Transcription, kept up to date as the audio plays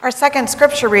Our second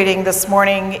scripture reading this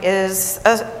morning is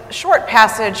a short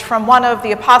passage from one of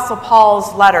the Apostle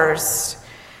Paul's letters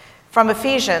from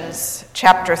Ephesians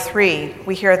chapter 3.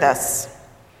 We hear this.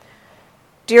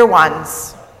 Dear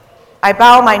ones, I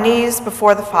bow my knees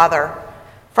before the Father,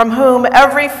 from whom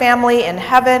every family in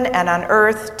heaven and on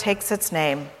earth takes its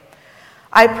name.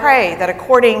 I pray that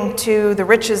according to the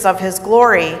riches of his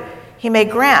glory, he may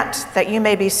grant that you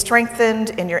may be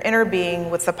strengthened in your inner being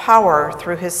with the power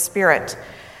through his Spirit,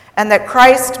 and that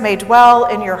Christ may dwell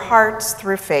in your hearts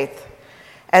through faith,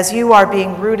 as you are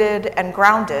being rooted and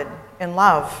grounded in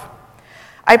love.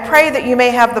 I pray that you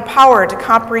may have the power to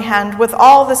comprehend with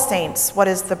all the saints what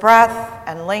is the breadth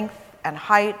and length and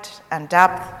height and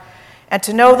depth, and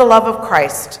to know the love of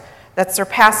Christ that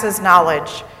surpasses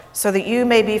knowledge, so that you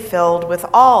may be filled with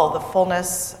all the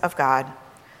fullness of God.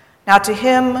 Now to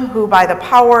him who by the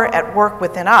power at work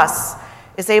within us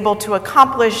is able to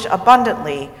accomplish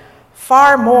abundantly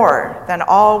far more than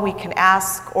all we can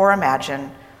ask or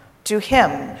imagine, to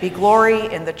him be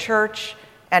glory in the church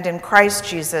and in Christ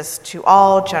Jesus to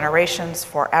all generations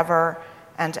forever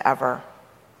and ever.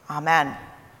 Amen.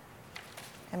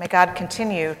 And may God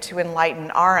continue to enlighten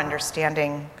our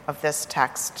understanding of this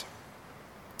text.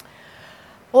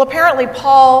 Well, apparently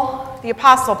Paul, the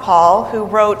Apostle Paul, who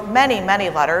wrote many, many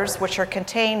letters which are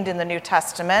contained in the New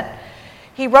Testament,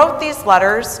 he wrote these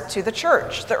letters to the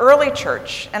church, the early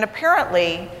church, and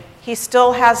apparently he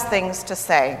still has things to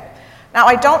say. Now,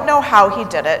 I don't know how he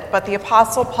did it, but the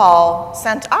Apostle Paul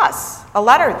sent us a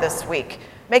letter this week,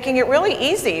 making it really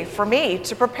easy for me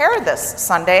to prepare this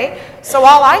Sunday. So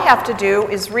all I have to do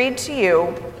is read to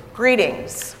you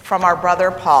greetings from our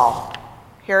brother Paul.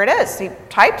 Here it is. He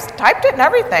typed it and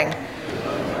everything.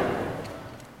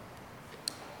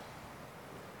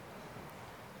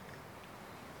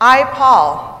 I,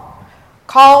 Paul,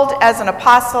 called as an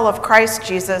apostle of Christ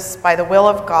Jesus by the will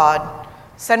of God,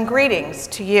 send greetings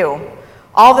to you,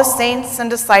 all the saints and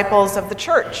disciples of the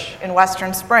church in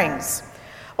Western Springs.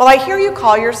 Well, I hear you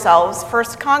call yourselves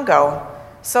First Congo,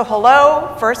 so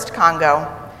hello, First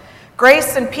Congo.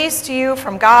 Grace and peace to you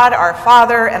from God our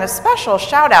Father, and a special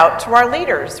shout out to our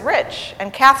leaders, Rich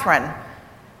and Catherine.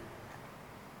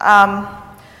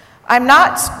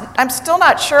 I'm still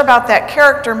not sure about that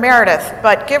character, Meredith,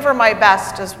 but give her my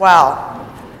best as well.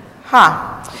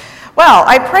 Well,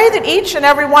 I pray that each and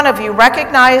every one of you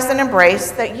recognize and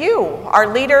embrace that you are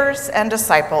leaders and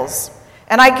disciples.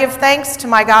 And I give thanks to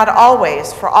my God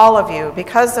always for all of you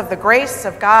because of the grace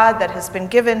of God that has been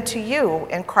given to you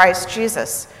in Christ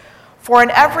Jesus. For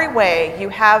in every way you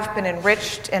have been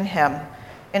enriched in him,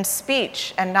 in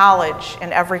speech and knowledge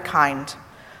in every kind.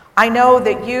 I know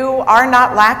that you are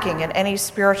not lacking in any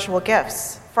spiritual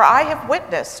gifts, for I have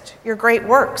witnessed your great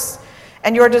works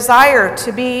and your desire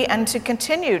to be and to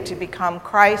continue to become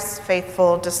Christ's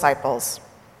faithful disciples.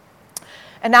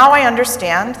 And now I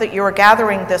understand that you are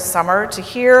gathering this summer to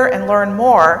hear and learn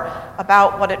more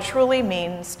about what it truly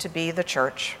means to be the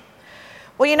church.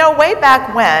 Well, you know, way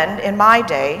back when, in my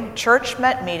day, church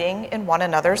meant meeting in one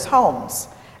another's homes.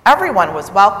 Everyone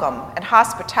was welcome, and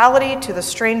hospitality to the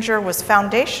stranger was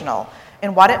foundational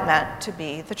in what it meant to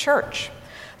be the church.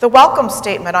 The welcome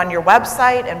statement on your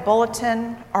website and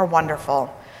bulletin are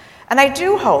wonderful. And I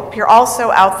do hope you're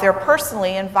also out there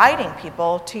personally inviting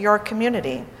people to your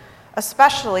community,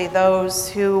 especially those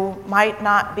who might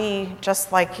not be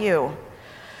just like you.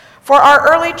 For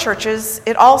our early churches,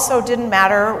 it also didn't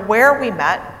matter where we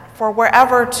met, for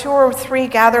wherever 2 or 3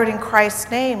 gathered in Christ's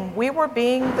name, we were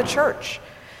being the church.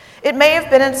 It may have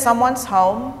been in someone's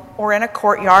home, or in a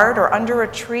courtyard, or under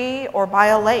a tree, or by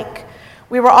a lake.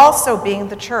 We were also being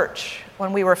the church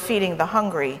when we were feeding the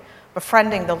hungry,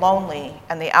 befriending the lonely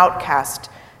and the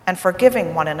outcast, and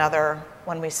forgiving one another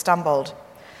when we stumbled.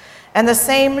 And the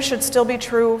same should still be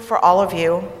true for all of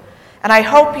you. And I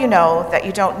hope you know that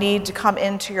you don't need to come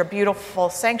into your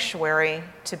beautiful sanctuary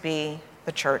to be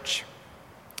the church.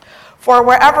 For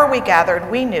wherever we gathered,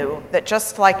 we knew that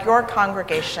just like your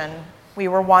congregation, we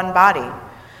were one body.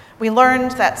 We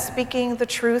learned that speaking the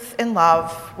truth in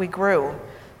love, we grew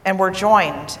and were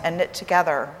joined and knit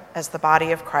together as the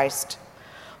body of Christ.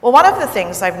 Well, one of the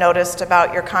things I've noticed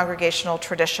about your congregational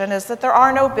tradition is that there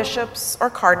are no bishops or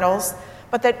cardinals,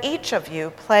 but that each of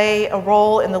you play a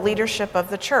role in the leadership of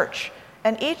the church,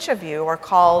 and each of you are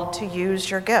called to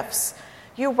use your gifts.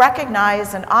 You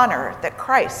recognize and honor that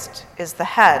Christ is the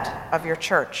head of your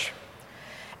church.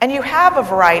 And you have a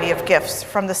variety of gifts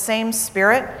from the same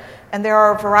Spirit, and there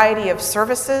are a variety of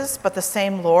services, but the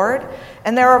same Lord,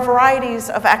 and there are varieties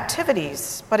of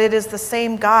activities, but it is the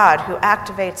same God who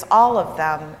activates all of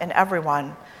them in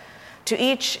everyone. To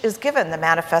each is given the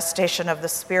manifestation of the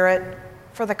Spirit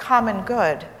for the common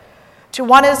good. To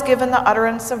one is given the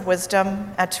utterance of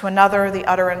wisdom, and to another the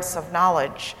utterance of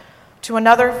knowledge, to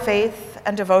another faith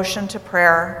and devotion to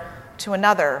prayer, to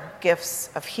another gifts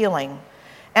of healing,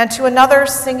 and to another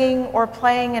singing or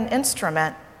playing an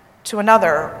instrument, to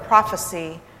another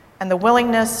prophecy and the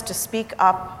willingness to speak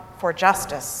up for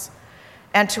justice,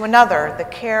 and to another the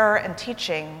care and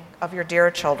teaching of your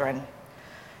dear children.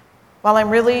 While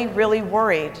I'm really, really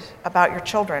worried about your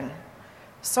children,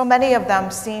 so many of them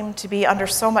seem to be under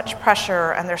so much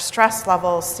pressure and their stress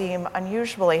levels seem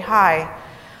unusually high,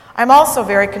 I'm also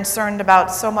very concerned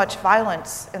about so much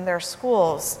violence in their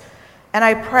schools, and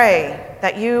I pray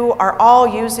that you are all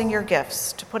using your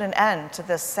gifts to put an end to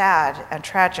this sad and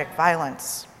tragic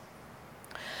violence.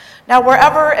 Now,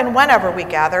 wherever and whenever we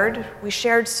gathered, we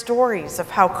shared stories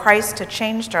of how Christ had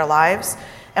changed our lives,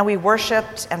 and we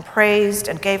worshiped and praised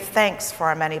and gave thanks for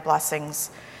our many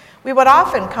blessings. We would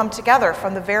often come together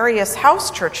from the various house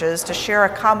churches to share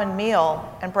a common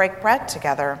meal and break bread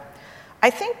together. I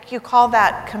think you call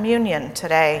that communion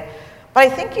today, but I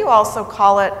think you also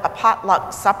call it a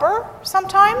potluck supper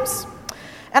sometimes.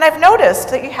 And I've noticed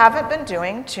that you haven't been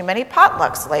doing too many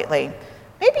potlucks lately.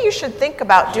 Maybe you should think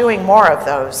about doing more of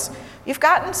those. You've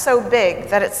gotten so big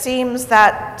that it seems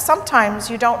that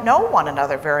sometimes you don't know one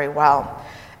another very well.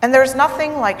 And there's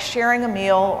nothing like sharing a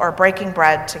meal or breaking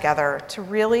bread together to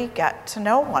really get to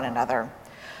know one another.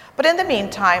 But in the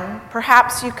meantime,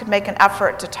 perhaps you could make an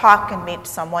effort to talk and meet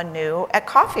someone new at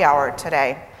coffee hour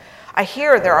today. I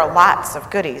hear there are lots of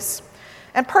goodies.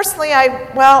 And personally,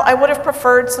 I would have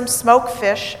preferred some smoked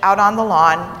fish out on the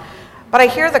lawn, but I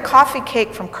hear the coffee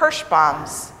cake from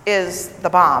Kirschbaum's is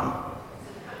the bomb.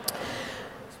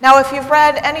 Now, if you've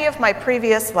read any of my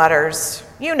previous letters,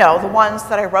 you know the ones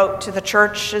that I wrote to the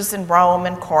churches in Rome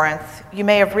and Corinth, you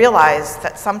may have realized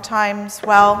that sometimes,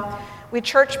 we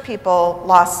church people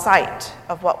lost sight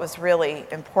of what was really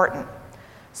important.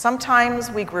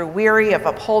 Sometimes we grew weary of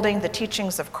upholding the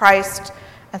teachings of Christ,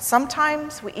 and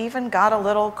sometimes we even got a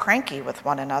little cranky with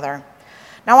one another.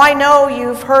 Now, I know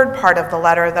you've heard part of the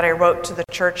letter that I wrote to the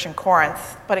church in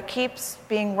Corinth, but it keeps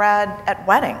being read at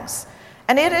weddings.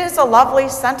 And it is a lovely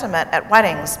sentiment at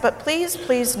weddings, but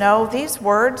please know these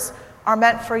words are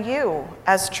meant for you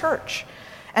as church,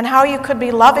 and how you could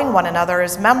be loving one another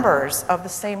as members of the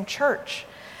same church,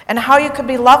 and how you could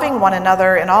be loving one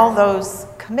another in all those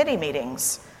committee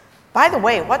meetings. By the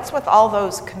way, what's with all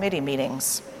those committee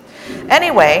meetings?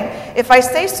 Anyway, if I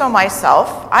say so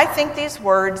myself, I think these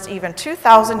words, even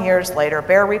 2,000 years later,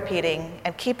 bear repeating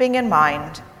and keeping in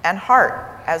mind and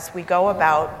heart as we go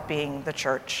about being the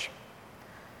church.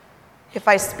 If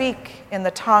I speak in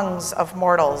the tongues of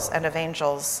mortals and of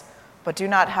angels, but do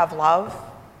not have love,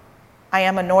 I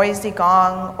am a noisy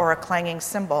gong or a clanging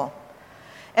cymbal.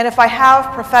 And if I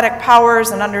have prophetic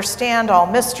powers and understand all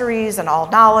mysteries and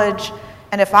all knowledge,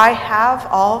 and if I have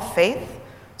all faith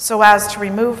so as to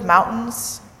remove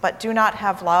mountains, but do not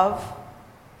have love,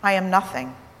 I am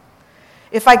nothing.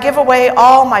 If I give away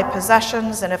all my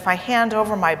possessions, and if I hand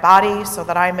over my body so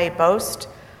that I may boast,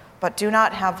 but do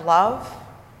not have love,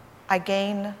 I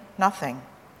gain nothing.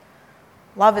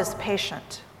 Love is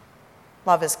patient.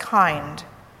 Love is kind.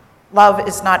 Love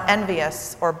is not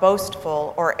envious or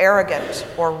boastful or arrogant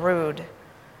or rude.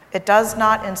 It does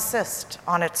not insist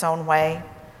on its own way.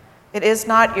 It is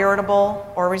not irritable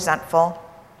or resentful.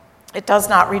 It does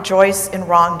not rejoice in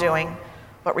wrongdoing,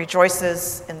 but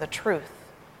rejoices in the truth.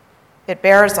 It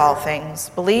bears all things,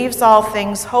 believes all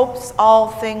things, hopes all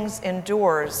things,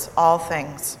 endures all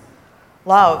things.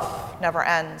 Love never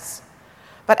ends.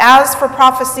 But as for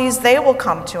prophecies, they will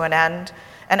come to an end,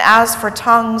 and as for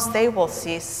tongues, they will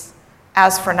cease.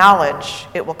 As for knowledge,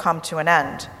 it will come to an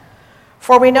end.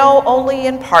 For we know only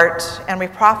in part, and we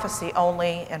prophesy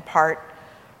only in part.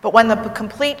 But when the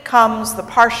complete comes, the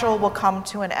partial will come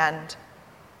to an end.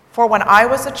 For when I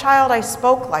was a child, I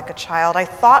spoke like a child, I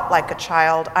thought like a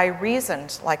child, I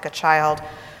reasoned like a child.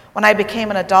 When I became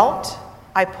an adult,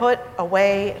 I put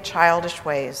away childish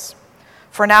ways.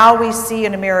 For now we see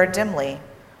in a mirror dimly,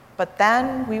 but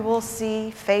then we will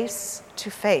see face to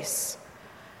face.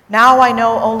 Now I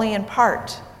know only in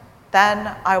part,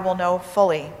 then I will know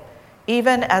fully,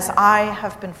 even as I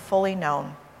have been fully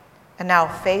known. And now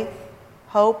faith,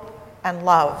 hope, and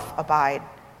love abide,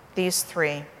 these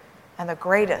three, and the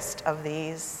greatest of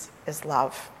these is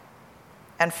love.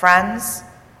 And friends,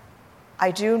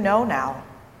 I do know now,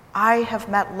 I have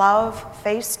met love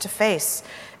face to face.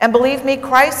 And believe me,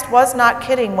 Christ was not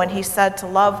kidding when he said to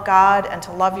love God and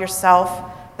to love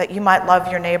yourself, that you might love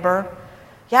your neighbor.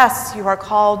 Yes, you are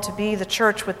called to be the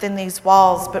church within these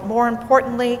walls, but more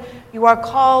importantly, you are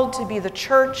called to be the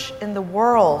church in the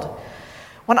world.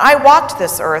 When I walked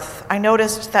this earth, I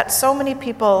noticed that so many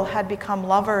people had become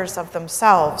lovers of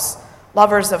themselves,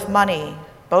 lovers of money,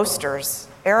 boasters,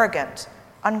 arrogant,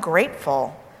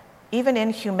 ungrateful, even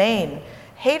inhumane,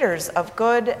 haters of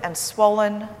good and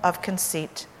swollen of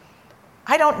conceit.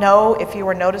 I don't know if you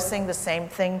are noticing the same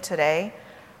thing today,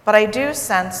 but I do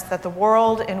sense that the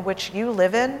world in which you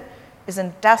live in is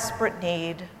in desperate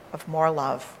need of more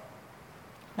love.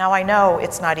 Now, I know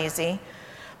it's not easy,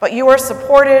 but you are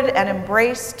supported and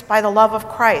embraced by the love of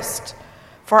Christ,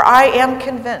 for I am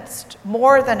convinced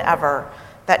more than ever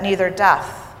that neither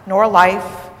death, nor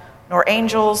life, nor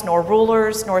angels, nor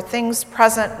rulers, nor things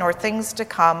present, nor things to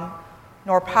come,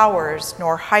 nor powers,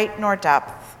 nor height, nor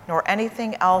depth, nor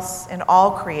anything else in all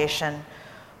creation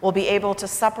will be able to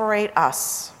separate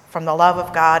us from the love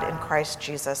of God in Christ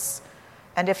Jesus.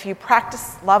 And if you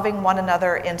practice loving one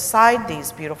another inside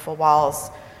these beautiful walls,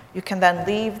 you can then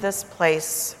leave this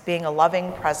place being a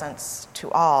loving presence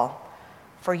to all,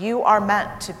 for you are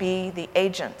meant to be the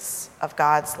agents of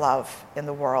God's love in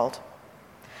the world.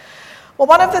 Well,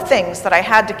 one of the things that I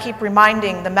had to keep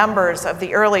reminding the members of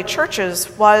the early churches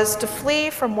was to flee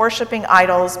from worshiping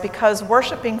idols, because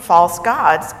worshiping false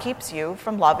gods keeps you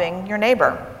from loving your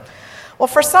neighbor. Well,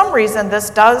 for some reason, this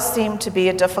does seem to be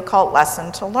a difficult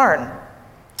lesson to learn.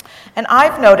 And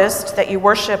I've noticed that you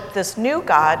worship this new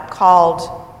god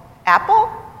called Apple.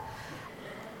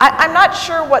 I'm not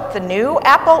sure what the new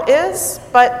apple is,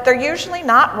 but they're usually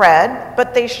not red,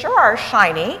 but they sure are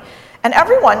shiny, and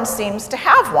everyone seems to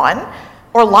have one,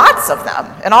 or lots of them,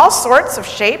 in all sorts of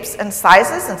shapes and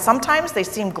sizes, and sometimes they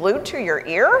seem glued to your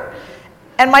ear.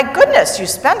 And my goodness, you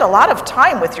spend a lot of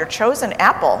time with your chosen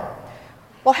apple.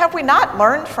 Well, have we not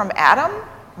learned from Adam?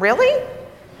 Really?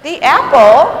 The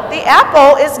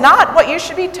apple is not what you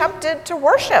should be tempted to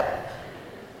worship.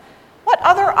 What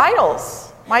other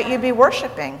idols might you be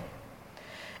worshiping?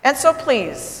 And so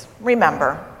please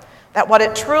remember that what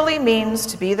it truly means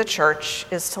to be the church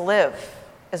is to live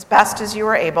as best as you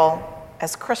are able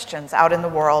as Christians out in the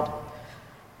world.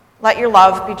 Let your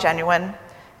love be genuine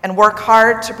and work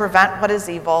hard to prevent what is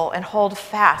evil and hold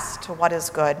fast to what is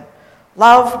good.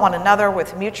 Love one another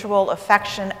with mutual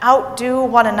affection. Outdo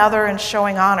one another in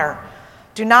showing honor.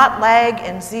 Do not lag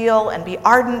in zeal and be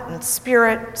ardent in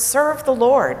spirit. Serve the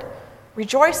Lord.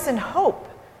 Rejoice in hope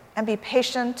and be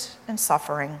patient in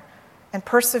suffering and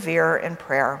persevere in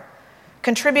prayer.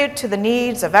 Contribute to the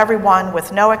needs of everyone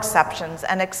with no exceptions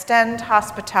and extend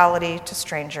hospitality to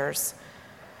strangers.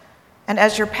 And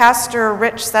as your pastor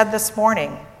Rich said this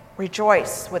morning,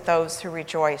 rejoice with those who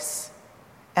rejoice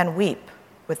and weep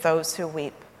with those who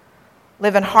weep.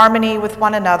 Live in harmony with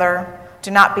one another. Do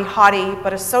not be haughty,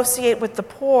 but associate with the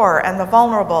poor and the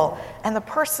vulnerable and the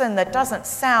person that doesn't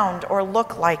sound or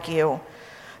look like you.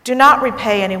 Do not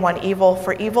repay anyone evil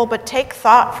for evil, but take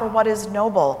thought for what is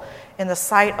noble in the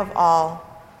sight of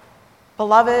all.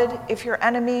 Beloved, if your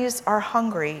enemies are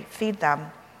hungry, feed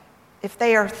them. If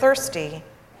they are thirsty,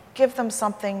 give them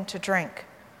something to drink.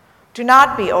 Do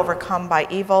not be overcome by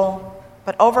evil,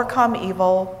 but overcome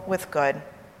evil with good.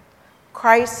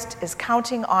 Christ is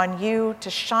counting on you to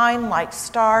shine like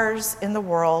stars in the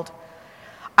world.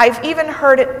 I've even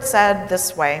heard it said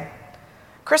this way: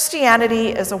 Christianity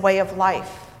is a way of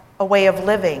life, a way of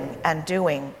living and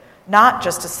doing, not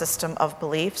just a system of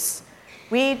beliefs.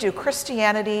 We do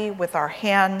Christianity with our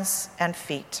hands and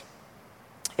feet.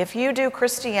 If you do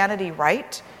Christianity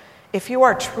right, if you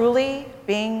are truly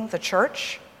being the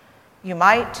church, you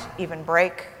might even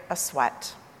break a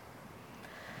sweat.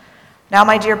 Now,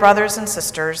 my dear brothers and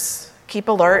sisters, keep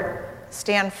alert,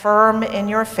 stand firm in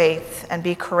your faith, and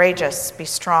be courageous, be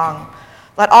strong.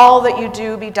 Let all that you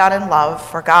do be done in love,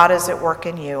 for God is at work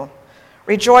in you.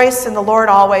 Rejoice in the Lord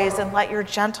always, and let your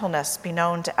gentleness be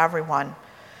known to everyone.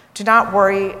 Do not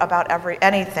worry about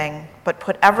anything, but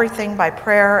put everything by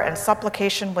prayer and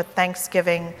supplication with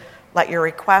thanksgiving. Let your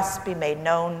requests be made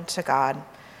known to God.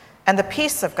 And the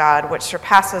peace of God, which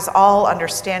surpasses all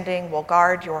understanding, will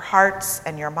guard your hearts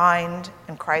and your mind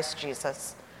in Christ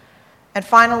Jesus. And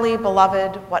finally,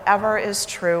 beloved, whatever is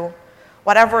true,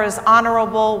 whatever is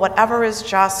honorable, whatever is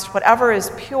just, whatever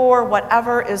is pure,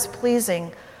 whatever is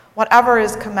pleasing, whatever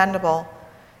is commendable,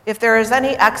 if there is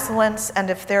any excellence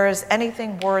and if there is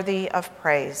anything worthy of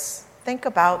praise, think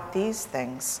about these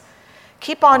things.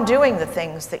 Keep on doing the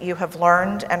things that you have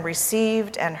learned and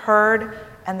received and heard,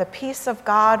 and the peace of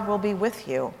God will be with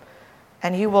you,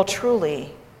 and you will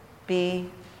truly be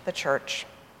the church.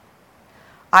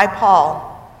 I,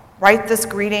 Paul, write this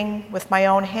greeting with my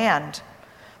own hand.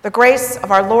 The grace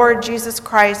of our Lord Jesus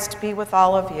Christ be with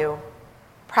all of you.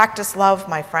 Practice love,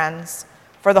 my friends,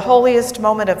 For the holiest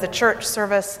moment of the church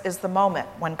service is the moment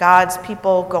when God's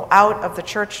people go out of the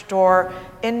church door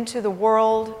into the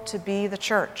world to be the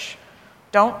church.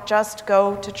 Don't just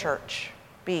go to church,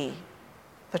 be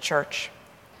the church.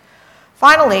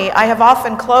 Finally, I have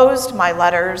often closed my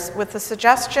letters with the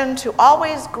suggestion to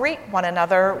always greet one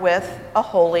another with a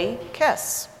holy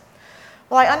kiss.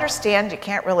 Well, I understand you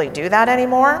can't really do that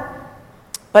anymore,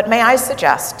 but may I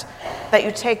suggest that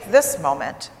you take this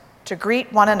moment to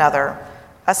greet one another,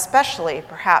 especially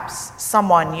perhaps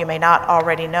someone you may not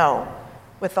already know,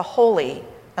 with a holy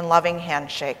and loving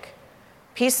handshake.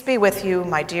 Peace be with you,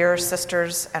 my dear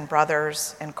sisters and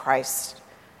brothers in Christ.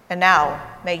 And now,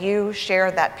 may you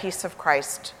share that peace of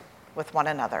Christ with one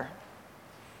another.